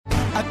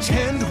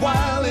Attend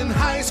while in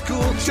high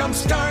school.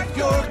 Jumpstart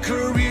your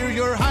career.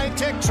 Your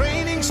high-tech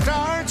training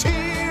starts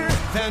here.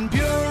 Van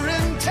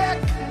Buren Tech.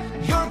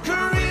 Your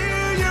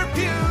career, your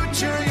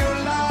future, your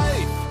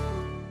life.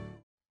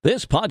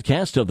 This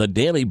podcast of the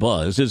Daily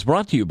Buzz is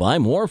brought to you by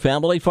More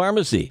Family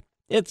Pharmacy.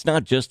 It's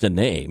not just a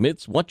name,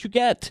 it's what you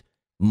get.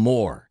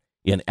 More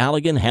in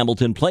Allegan,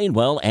 Hamilton,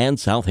 Plainwell, and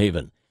South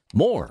Haven.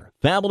 More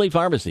Family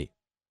Pharmacy.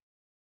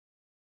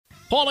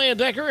 Paulie and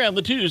Decker and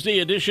the Tuesday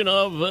edition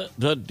of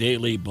the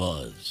Daily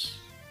Buzz.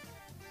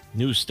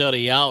 New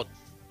study out.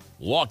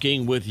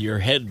 Walking with your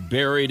head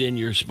buried in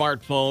your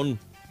smartphone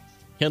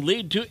can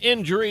lead to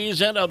injuries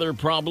and other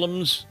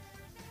problems.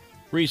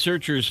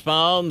 Researchers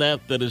found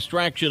that the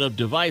distraction of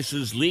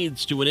devices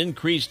leads to an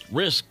increased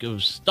risk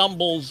of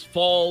stumbles,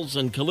 falls,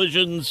 and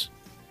collisions.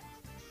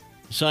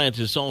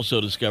 Scientists also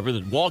discovered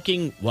that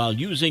walking while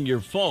using your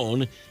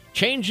phone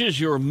changes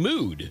your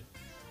mood,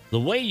 the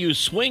way you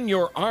swing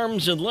your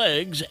arms and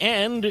legs,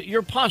 and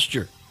your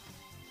posture.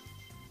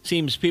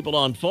 Seems people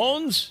on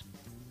phones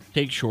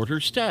take shorter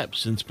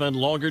steps and spend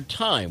longer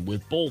time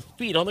with both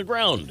feet on the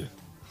ground,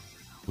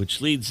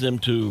 which leads them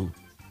to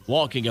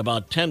walking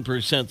about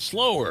 10%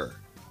 slower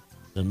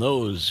than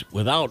those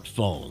without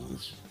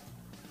phones.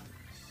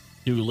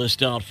 New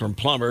list out from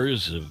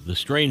plumbers of the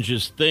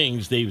strangest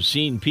things they've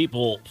seen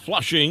people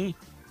flushing,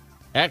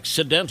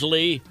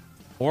 accidentally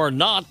or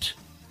not.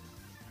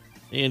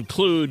 They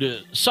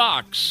include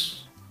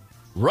socks,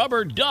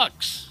 rubber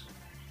ducks,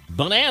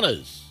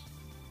 bananas,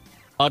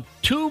 a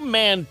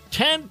two-man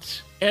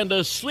tent, and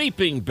a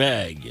sleeping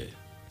bag.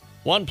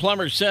 One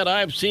plumber said,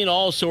 "I've seen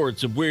all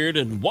sorts of weird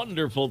and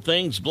wonderful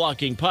things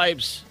blocking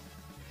pipes.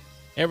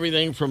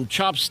 Everything from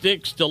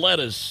chopsticks to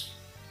lettuce."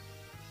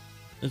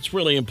 It's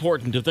really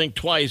important to think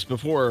twice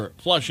before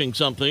flushing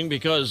something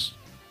because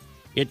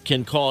it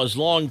can cause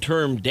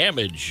long-term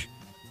damage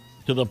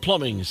to the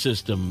plumbing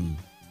system.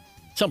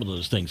 Some of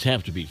those things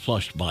have to be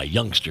flushed by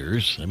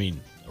youngsters. I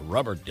mean, a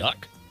rubber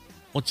duck.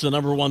 What's the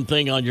number one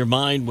thing on your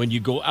mind when you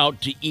go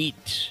out to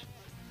eat?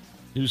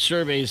 New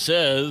survey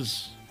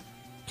says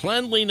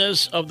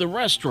cleanliness of the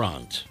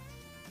restaurant.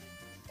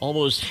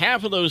 Almost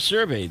half of those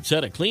surveyed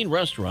said a clean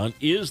restaurant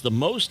is the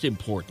most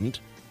important,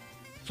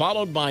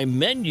 followed by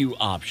menu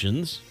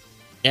options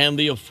and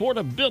the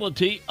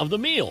affordability of the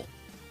meal.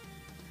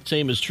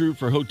 Same is true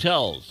for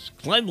hotels.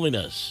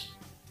 Cleanliness,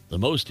 the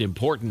most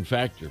important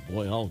factor.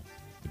 Boy, I'll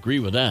agree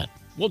with that.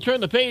 We'll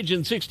turn the page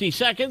in 60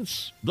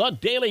 seconds. The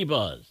Daily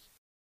Buzz.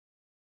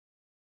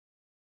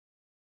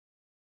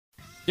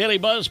 Daily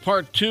Buzz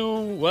Part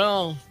 2.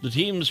 Well, the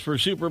teams for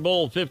Super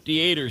Bowl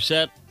 58 are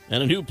set,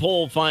 and a new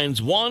poll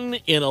finds 1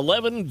 in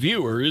 11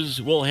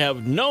 viewers will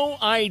have no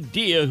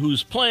idea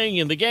who's playing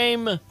in the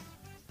game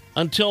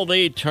until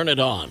they turn it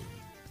on.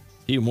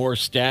 A few more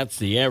stats.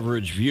 The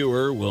average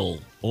viewer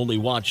will only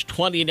watch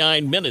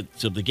 29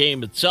 minutes of the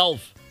game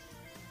itself.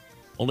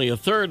 Only a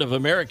third of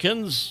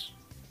Americans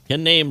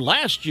can name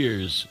last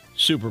year's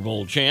Super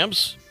Bowl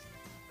champs.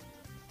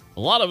 A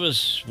lot of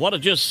us want to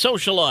just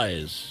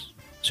socialize,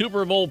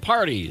 Super Bowl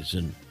parties,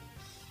 and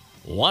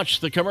watch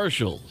the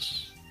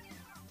commercials.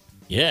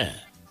 Yeah.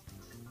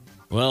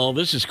 Well,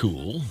 this is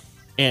cool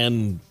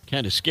and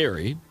kind of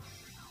scary.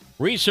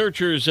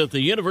 Researchers at the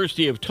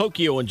University of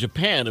Tokyo in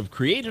Japan have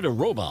created a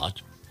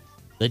robot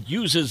that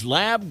uses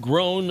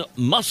lab-grown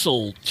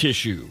muscle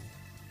tissue.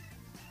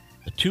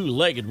 The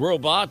two-legged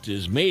robot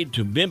is made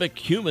to mimic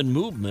human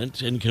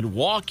movement and can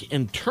walk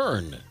and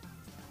turn.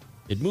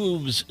 It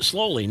moves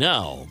slowly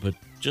now, but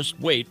just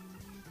wait.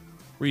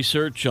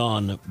 Research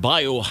on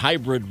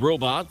biohybrid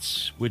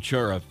robots, which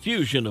are a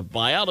fusion of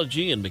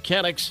biology and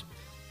mechanics,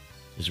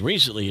 is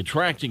recently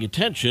attracting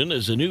attention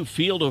as a new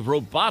field of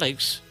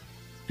robotics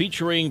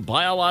featuring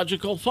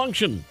biological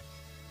function.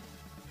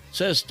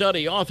 Says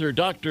study author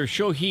Dr.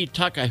 Shohei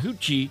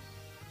Takeuchi,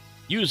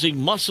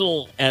 using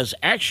muscle as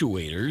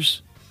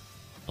actuators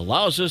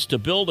allows us to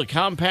build a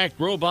compact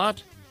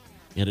robot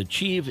and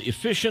achieve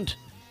efficient,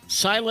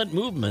 silent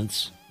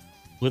movements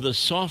with a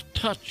soft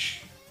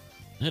touch.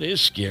 That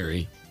is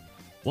scary.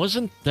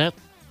 Wasn't that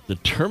the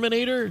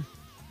Terminator?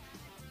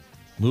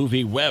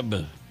 Movie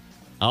Web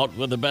out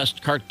with the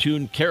best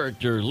cartoon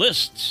character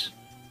lists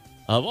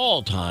of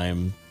all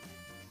time.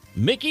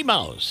 Mickey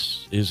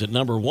Mouse is at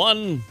number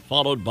 1,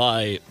 followed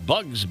by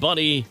Bugs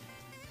Bunny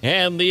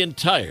and the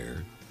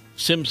entire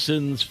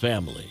Simpsons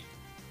family.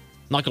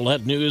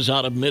 Knucklehead news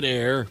out of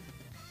midair,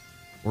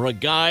 where a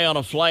guy on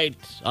a flight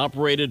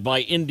operated by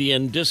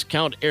Indian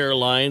Discount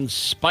Airlines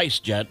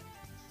SpiceJet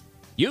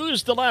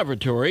used the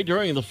lavatory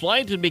during the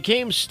flight and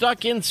became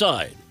stuck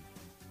inside.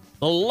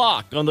 The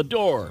lock on the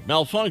door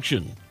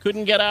malfunctioned,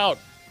 couldn't get out.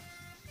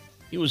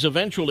 He was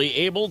eventually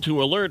able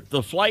to alert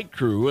the flight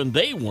crew, and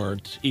they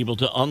weren't able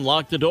to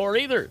unlock the door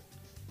either.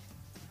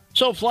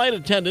 So flight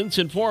attendants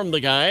informed the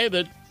guy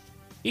that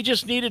he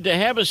just needed to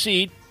have a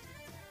seat,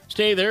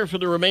 stay there for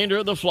the remainder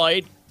of the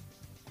flight,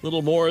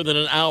 little more than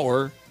an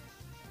hour.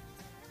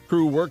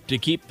 Crew worked to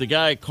keep the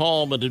guy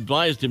calm and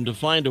advised him to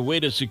find a way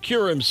to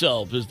secure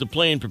himself as the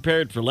plane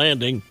prepared for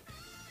landing.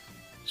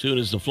 Soon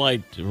as the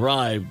flight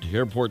arrived,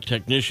 airport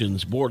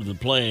technicians boarded the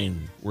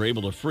plane were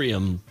able to free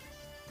him.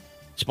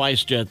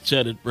 SpiceJet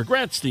said it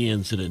regrets the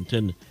incident,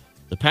 and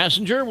the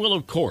passenger will,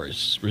 of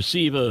course,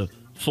 receive a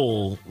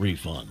full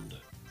refund.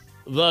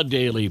 The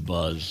Daily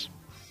Buzz.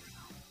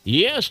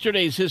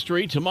 Yesterday's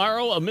history,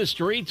 tomorrow a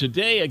mystery,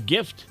 today a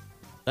gift.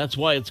 That's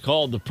why it's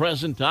called the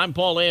present. I'm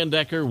Paul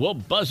Andecker. We'll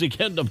buzz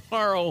again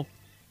tomorrow.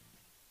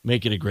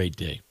 Make it a great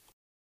day.